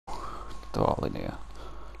They're all in here.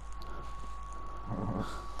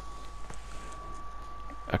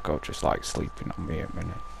 Echo just like sleeping on me a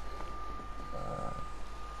minute.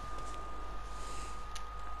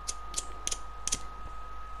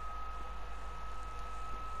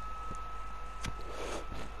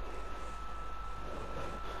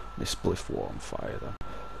 This spliff war on fire then.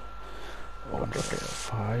 On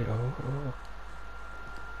fire.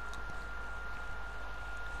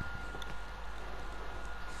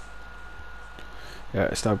 Yeah,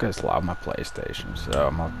 it still gets loud on my PlayStation, so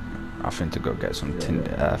I'm having to go get some tinned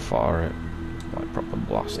air for it. Like proper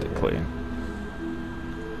blast it clean.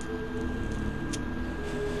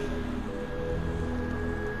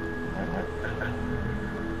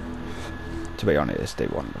 To be honest, they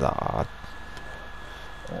weren't that hard.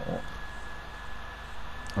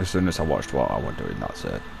 As soon as I watched what I was doing, that's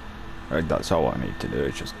it. Like, that's all I need to do,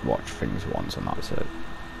 is just watch things once and that's it.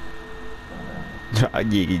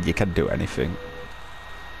 You can do anything.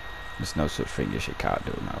 There's no such thing as you can't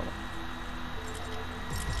do now.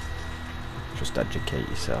 Just educate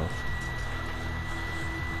yourself.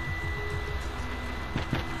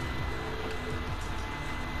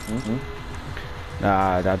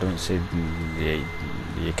 Nah, I don't see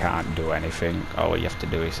you can't do anything. All you have to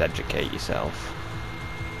do is educate yourself.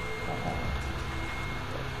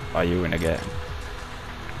 Are you in a game?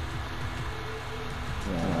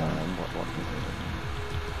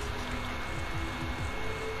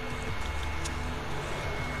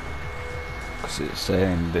 Because it's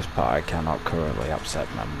saying this party cannot currently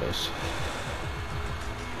accept members.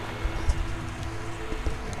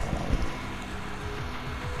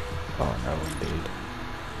 Oh no, indeed.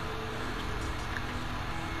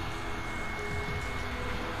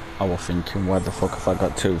 I was thinking, where the fuck have I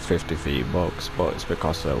got 250 V-Bucks, but it's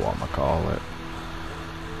because of what I call it.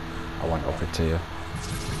 I went up it to you.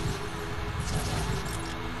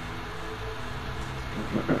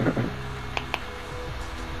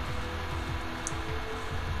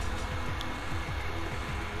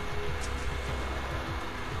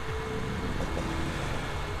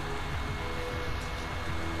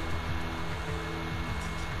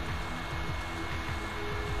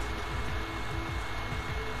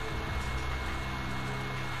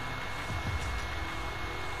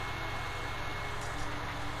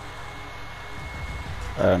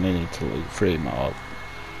 I need to loot 3 more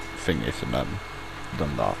thingies and then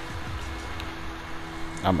done that.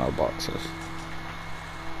 Ammo boxes.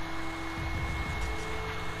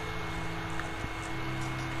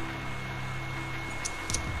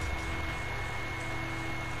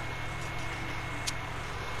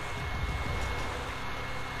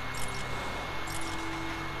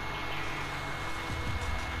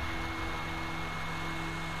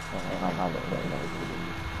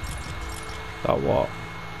 That what?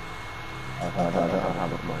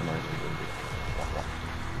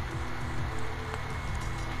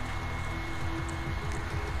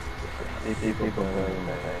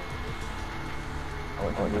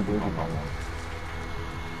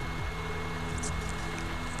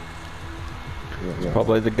 It's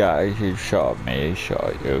probably the guy who shot at me, he shot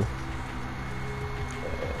at you.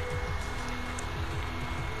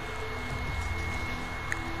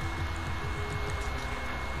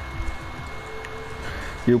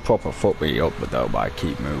 You proper fuck me up, but though, but I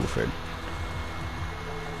keep moving.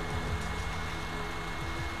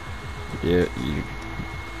 You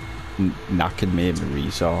knacking me in the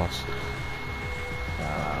resource.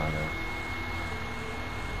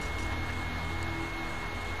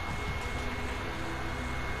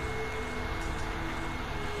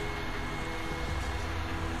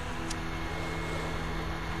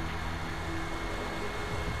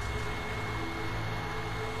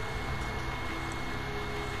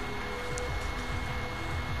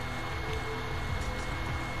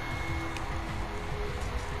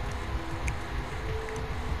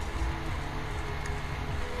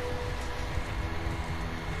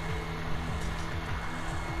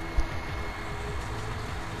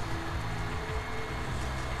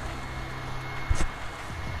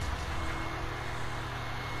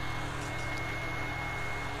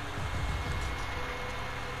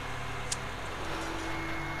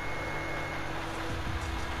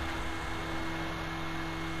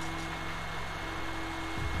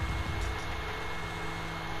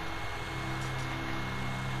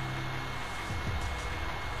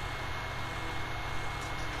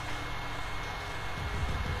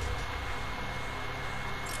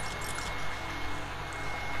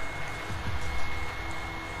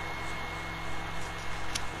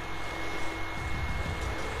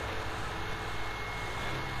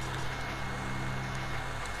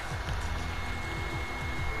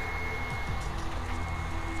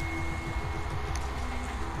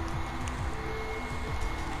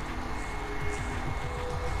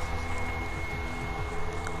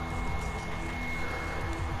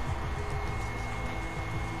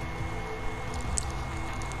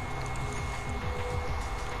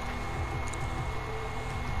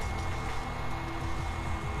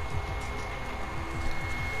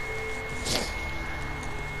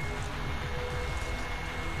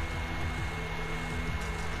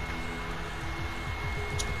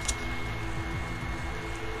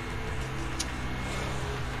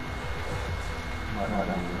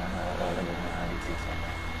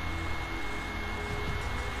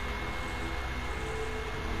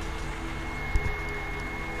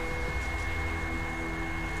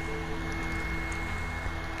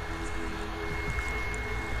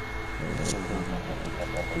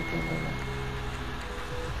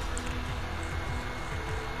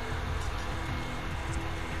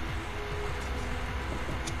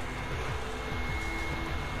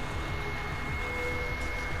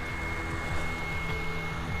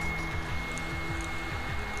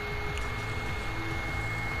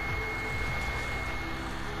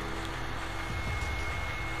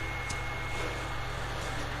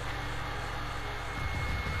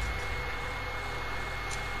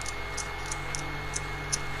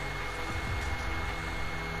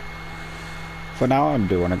 For now, I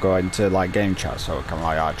do want to go into like game chat so I can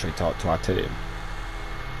like actually talk to our team,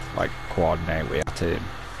 like coordinate with our team.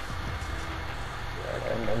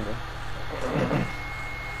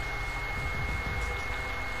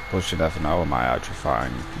 Plus, you never know, I might actually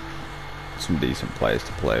find some decent players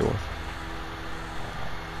to play with.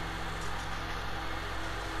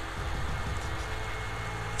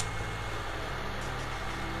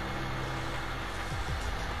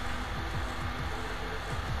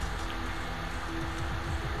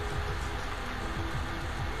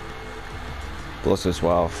 Plus as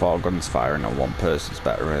well, 4 guns firing on one person's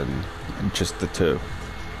better than just the 2.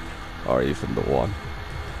 Or even the 1.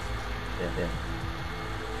 Yeah.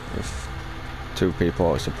 If 2 people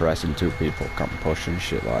are suppressing, 2 people can push and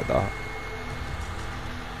shit like that.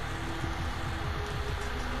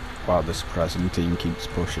 While the suppressing team keeps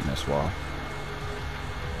pushing as well.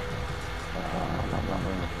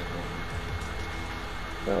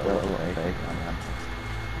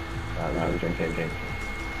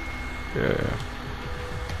 Yeah.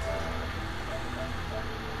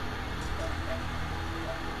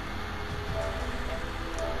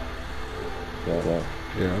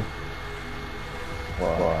 Yeah.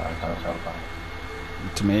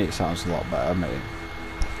 To me, it sounds a lot better, mate.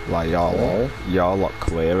 Like you're a lot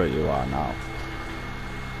clearer you are now.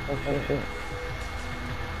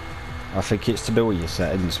 I think it's to do with your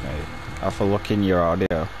settings, mate. Have a look in your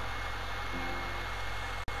audio.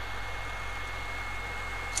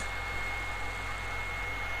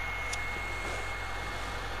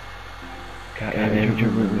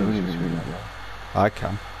 I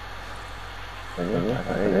can.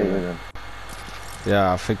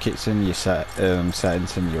 Yeah, I think it's in your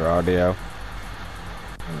settings in your audio.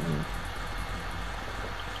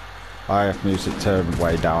 I have music turned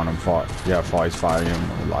way down and voice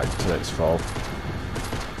volume like to its full.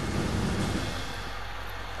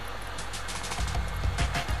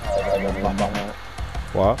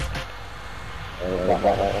 What?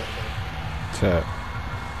 To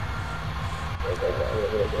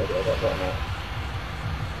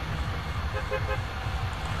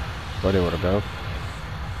where do you want to go?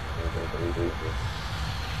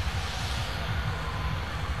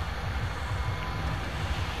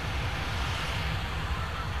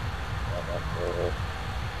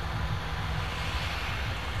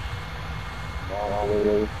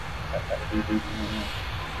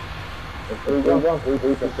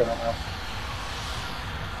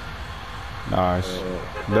 Nice.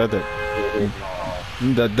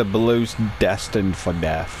 The blue's destined for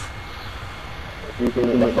death.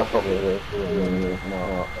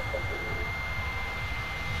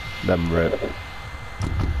 Them rip.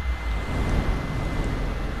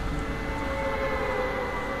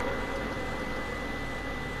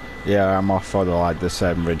 Yeah, I'm off for the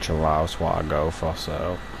same ritual house what I go for,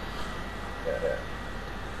 so.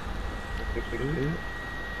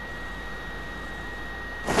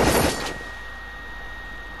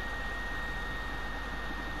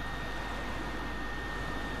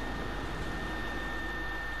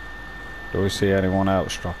 Do we see anyone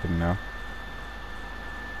else dropping now?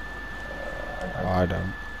 I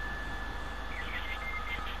don't.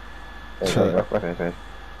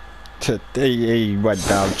 He went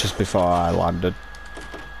down just before I landed.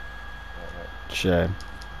 Shame.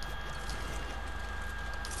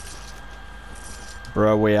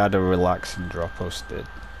 Bro, we had a relaxing drop, us did.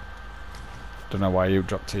 Don't know why you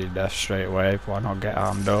dropped to your death straight away. Why not get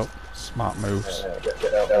armed up? Smart moves.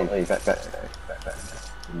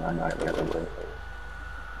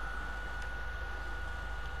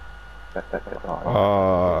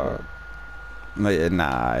 Oh,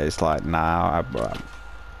 nah, it's like, nah,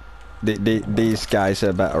 these guys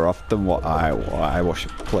are better off than what I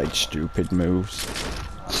played stupid moves.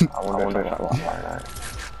 I wonder if that was right.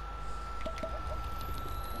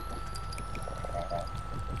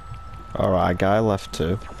 Alright, guy left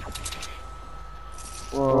too.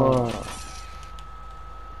 Whoa.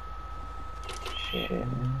 Shit.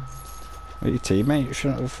 Your teammate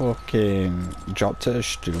shouldn't have fucking dropped at a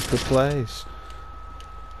stupid place.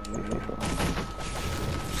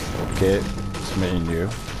 Okay, it's me and you.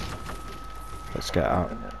 Let's get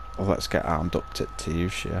out. Well, let's get armed up to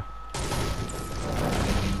Thieves, yeah.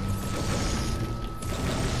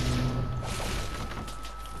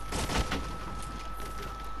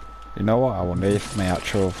 You know what? I wonder if my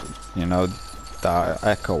actual, you know, that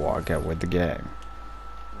echo what I get with the game.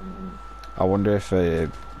 I wonder if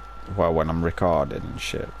well, when I'm recording and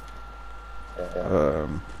shit. I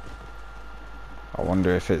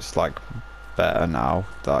wonder if it's like better now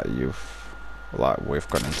that we've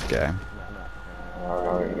gone into game.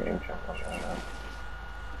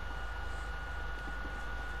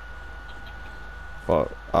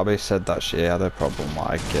 But Abby said that she had a problem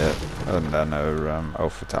like it, and then her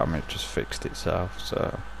Alpha time it just fixed itself.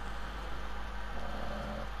 So.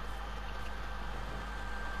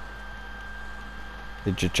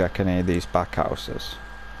 Did you check any of these back houses?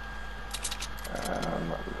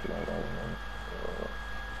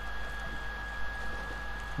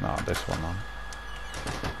 No, this one on.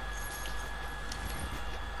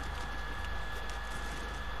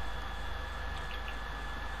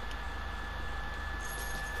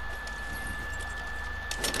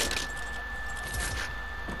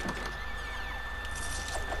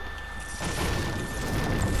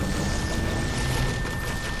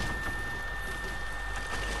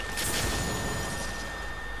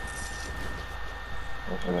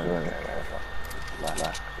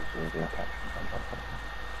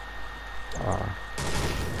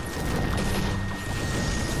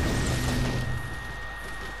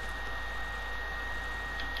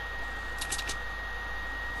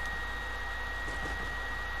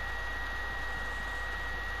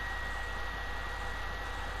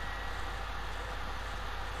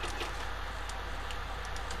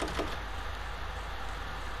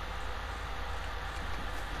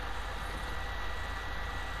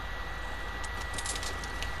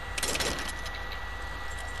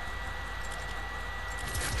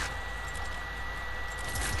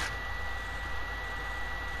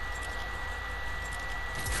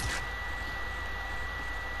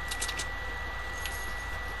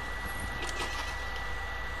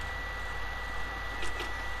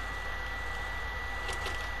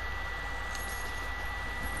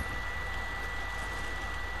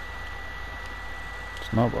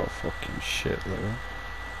 It's not about fucking shit, though.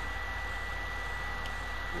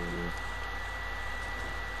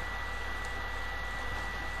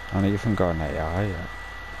 I ain't even got an AI yet.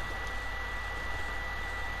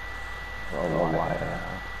 I've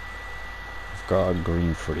got a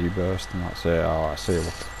green free burst and that's it. Oh, I see a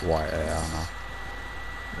white AI now.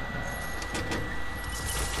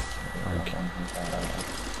 Thank you.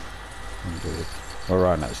 Indeed. We're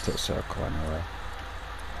right next to the circle anyway.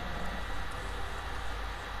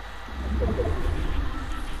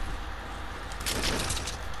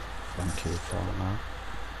 Thank you for that.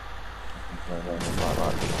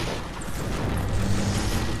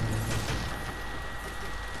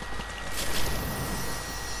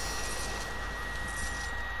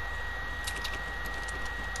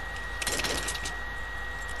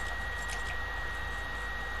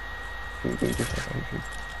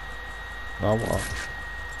 Oh, what?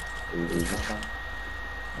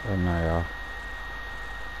 An AR.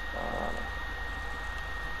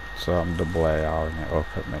 So I'm double ARing it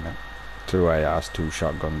up at a minute. 2 ARs, 2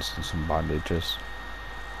 shotguns and some bandages.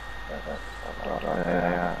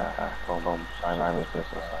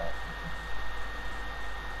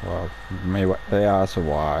 Well, my ARs are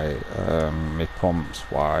white, my pumps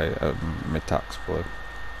white, and my tack's blue.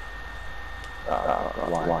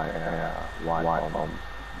 White bomb,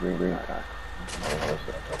 green tack.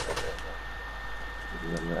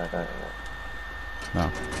 No.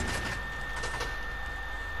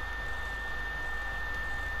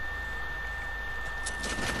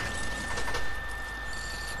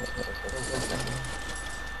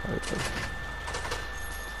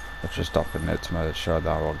 I just stop in it to make sure that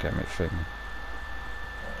I won't get me thing.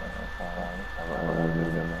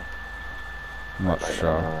 I'm not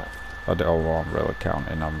sure. I don't really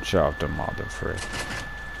counting. I'm sure I've done more than 3.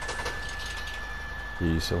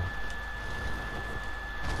 Easily.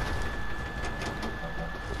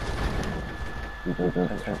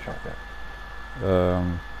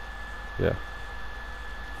 Yeah.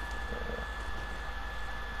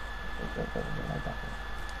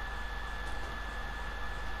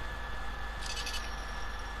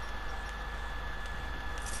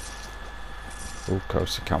 Ooh,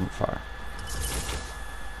 coastal campfire.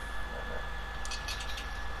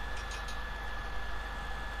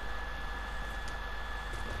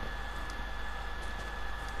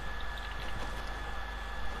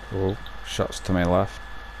 Ooh, shots to my left.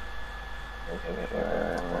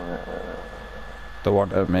 The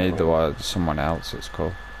one at me, the one someone else, it's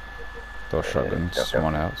cool. those shotguns to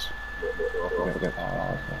someone else.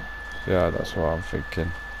 Yeah, that's what I'm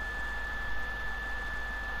thinking.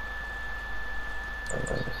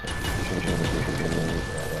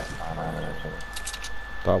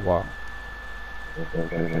 That what?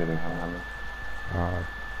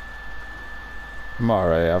 I'm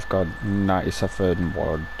alright, I've got 97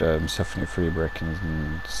 wood, 73 brickings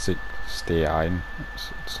and 60 iron.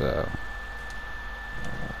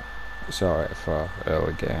 It's alright for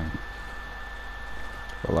early game.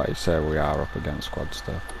 But like you say, we are up against squad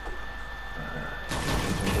stuff.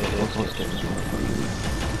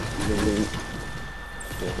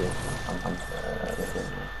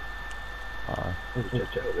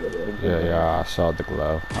 Yeah, I saw the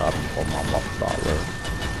glow. I haven't put my mob that loot.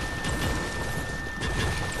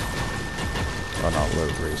 Oh, not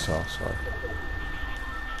loot, resource, sorry.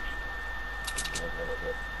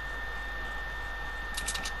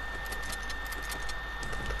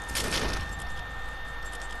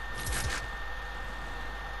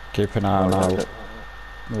 Keep an eye on our left.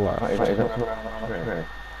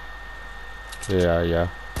 Yeah.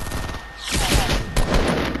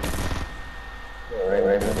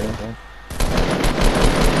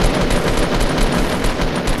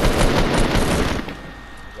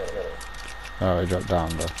 Oh, he dropped down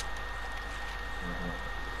though.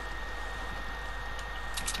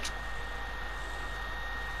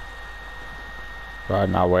 Right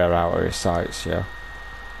now we're out of his sights, yeah.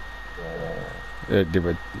 They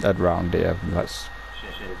would head round here, let's...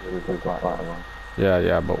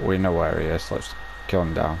 Yeah, but we know where he is, let's kill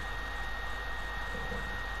him down.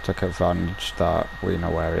 Take advantage that we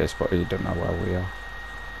know where he is, but he don't know where we are.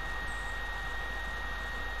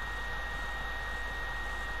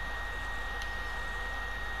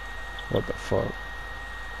 What the fuck?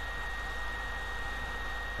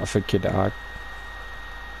 I think he died.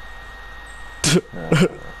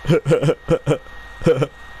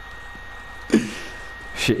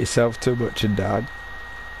 Shit yourself too much and died.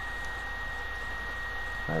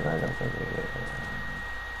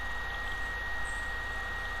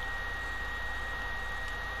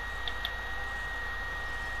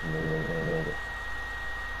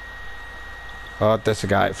 Oh, there's a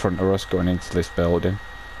guy in front of us going into this building.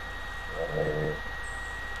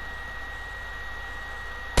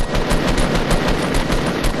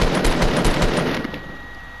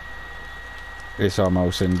 It's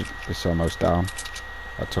almost down.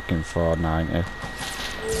 I took him for 90.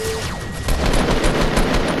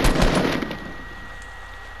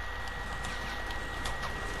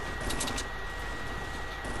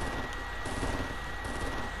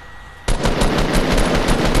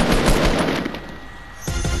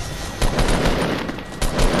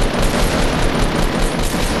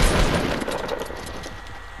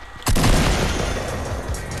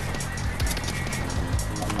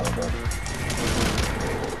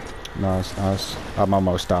 Nice. I'm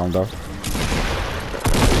almost down though.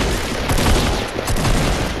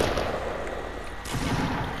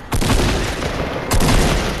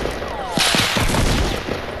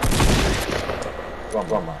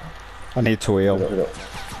 I need to heal.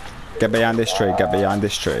 Get behind this tree,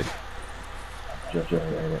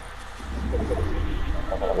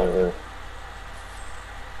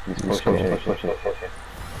 He's coming.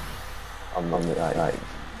 I'm right.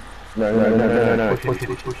 No. Push it.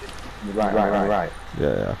 Right.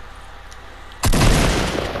 Yeah.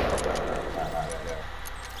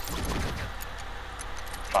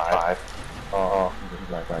 Five. Oh.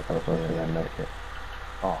 Right. Make it.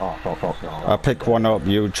 Oh. I'll pick one up,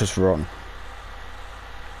 you just run.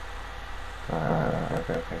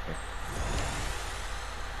 Okay.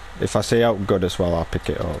 If I see out good as well, I'll pick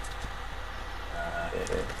it up.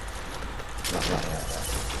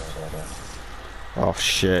 Oh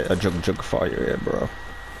shit, a jug fire here, bro.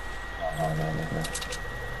 No.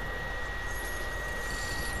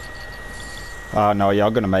 Oh no,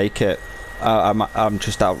 you're gonna make it. I'm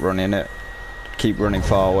just outrunning it. Keep running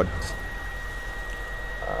forward.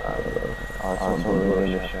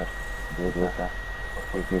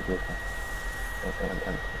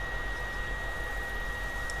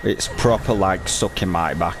 It's proper like sucking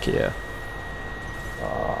my back here.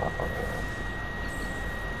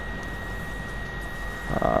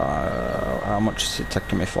 How much is it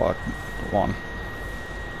taking me for one?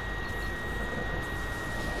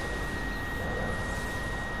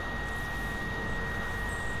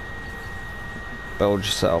 Build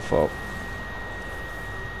yourself up.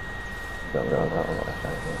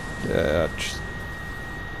 Yeah, just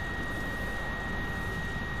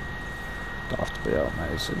don't have to be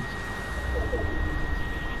amazing.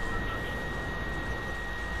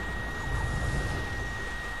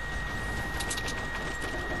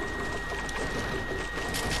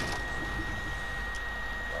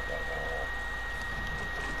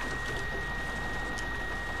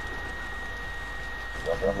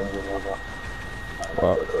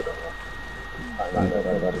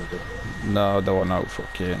 No, they were not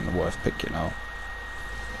fucking worth picking up.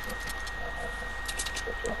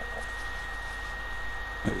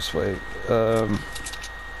 Sweet.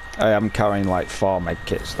 I am carrying like 4 med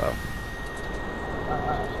kits though.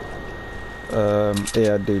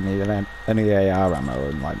 Yeah, I do need any AR ammo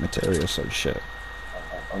and like materials and shit.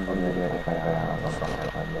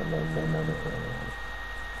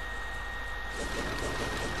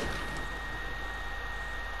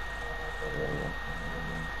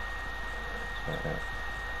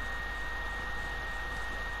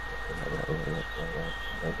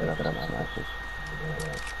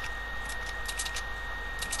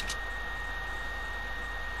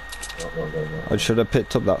 I should have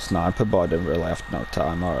picked up that sniper, but I didn't really have no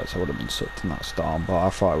time, or else I would have been sucked in that storm. But I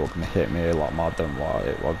thought it was going to hit me a lot more than what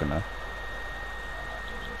it was going to.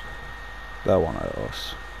 They're one of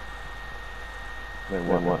us.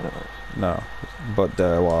 No, but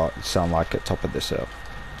they were sound like at top of this hill.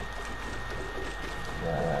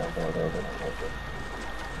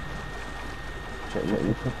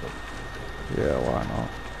 Yeah, why not?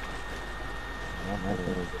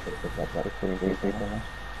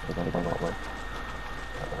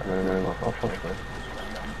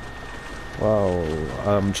 Well,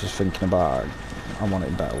 I'm just thinking about I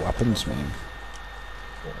wanted better weapons, man.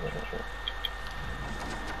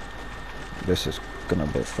 This is gonna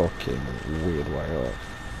be fucking weird way up.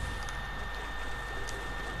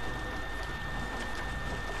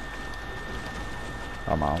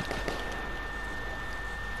 I'm out.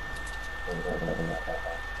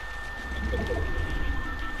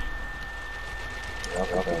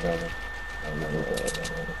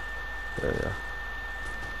 Yeah.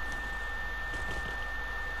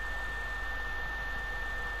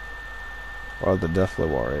 Well, the Deathly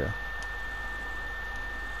Warrior.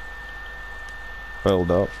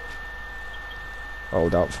 Hold up.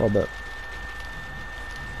 Hold out for a bit.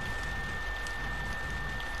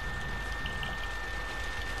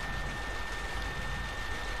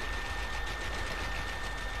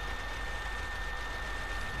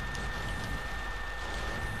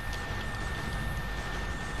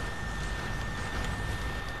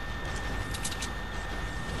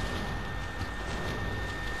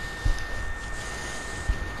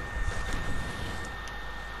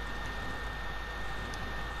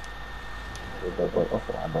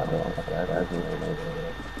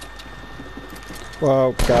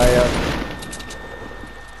 Well, Gaia.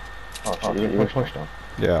 Oh shit, you pushed on.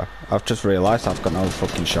 Yeah, I've just realised I've got no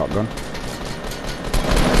fucking shotgun.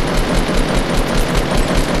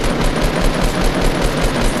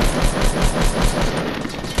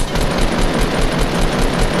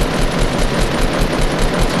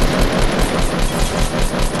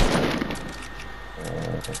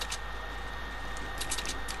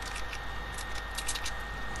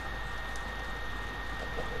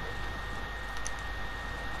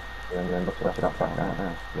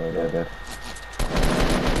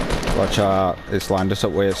 Watch out, it's lined us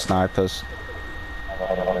up with snipers.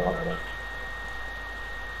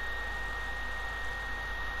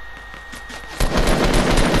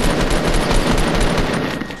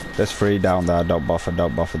 There's 3 down there, don't buffer,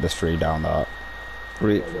 there's 3 down there.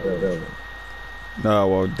 No,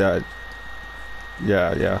 well, dead.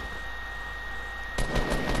 Yeah. Yeah.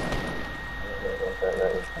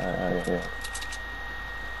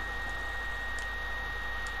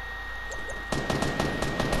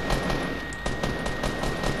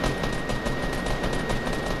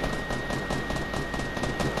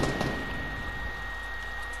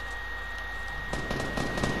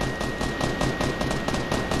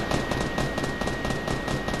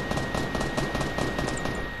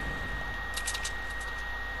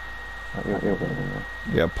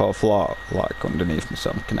 Yeah, put a floor like underneath me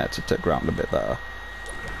so I'm connected to the ground a bit better.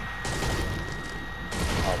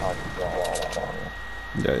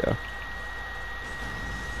 Yeah.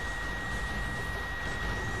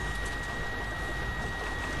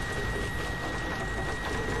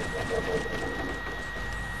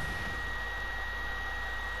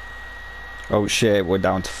 Oh shit, we're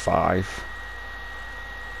down to 5.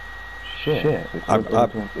 Shit.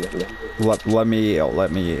 Let me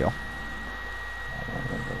heal.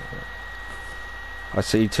 I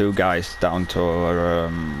see 2 guys down to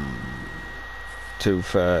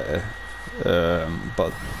 230,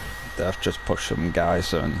 but they've just pushed some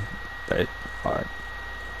guys and they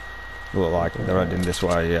look like they're heading this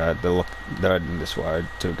way. Yeah, they're heading this way.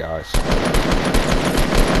 2 guys.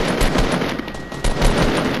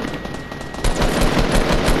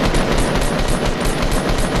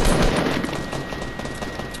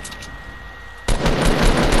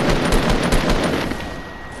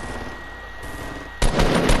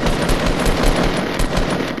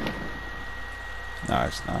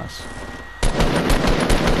 Nice, nice.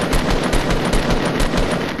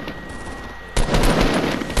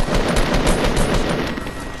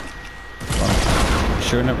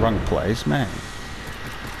 Shooting at wrong place, man.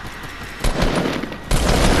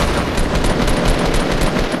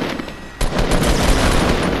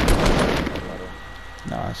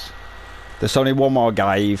 Nice. There's only one more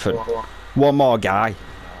guy, Ethan. One more guy.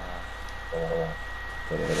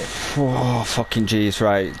 Oh, fucking jeez,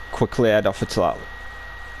 right. Quickly head off to that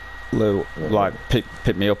loot. Like,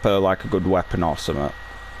 pick me up like a good weapon or something.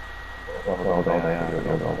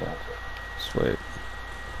 Sweet.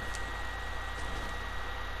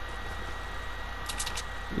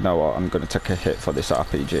 You know what, I'm gonna take a hit for this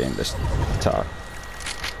RPG in this attack.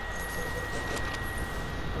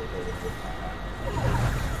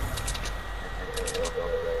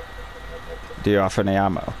 Do you have any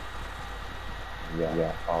ammo?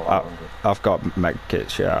 Yeah. I've got med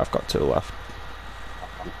kits, yeah, I've got 2 left.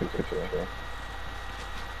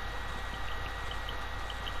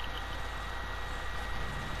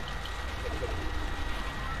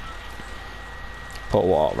 Put a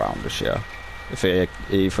wall around us, yeah. If it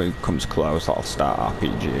comes close, I'll start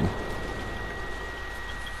RPGing.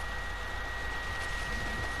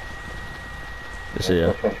 Is he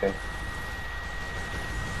here?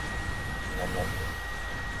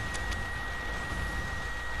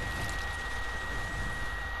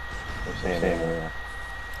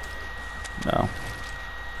 No.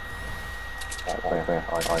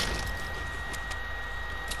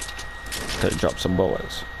 Okay, drop some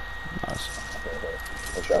bullets. Nice.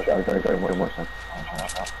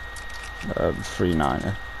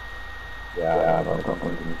 390. Yeah, I've got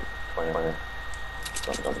 120.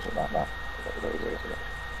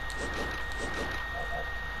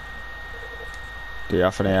 Do you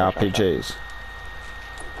have any RPGs?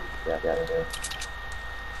 Yeah.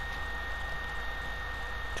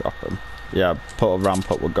 Drop them. Yeah, put a ramp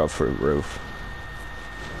up, we'll go through roof.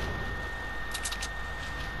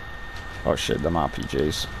 Oh shit, them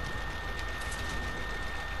RPGs.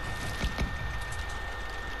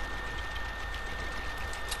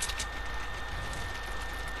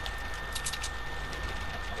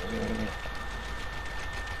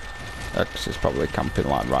 X is probably camping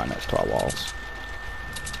like right next to our walls.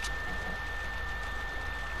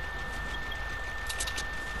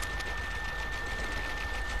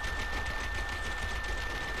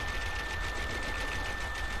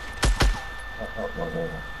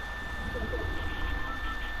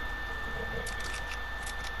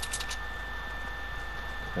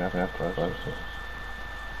 Yeah, close.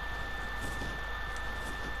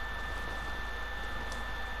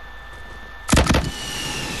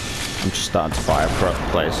 I'm just starting to fire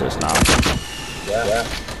places now. Yeah.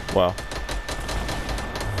 Well.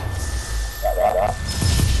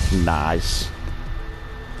 Nice.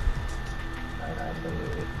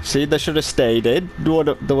 See, they should have stayed in. They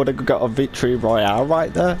would have got a victory royale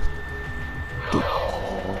right there.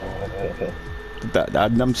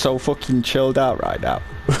 I'm so fucking chilled out right now.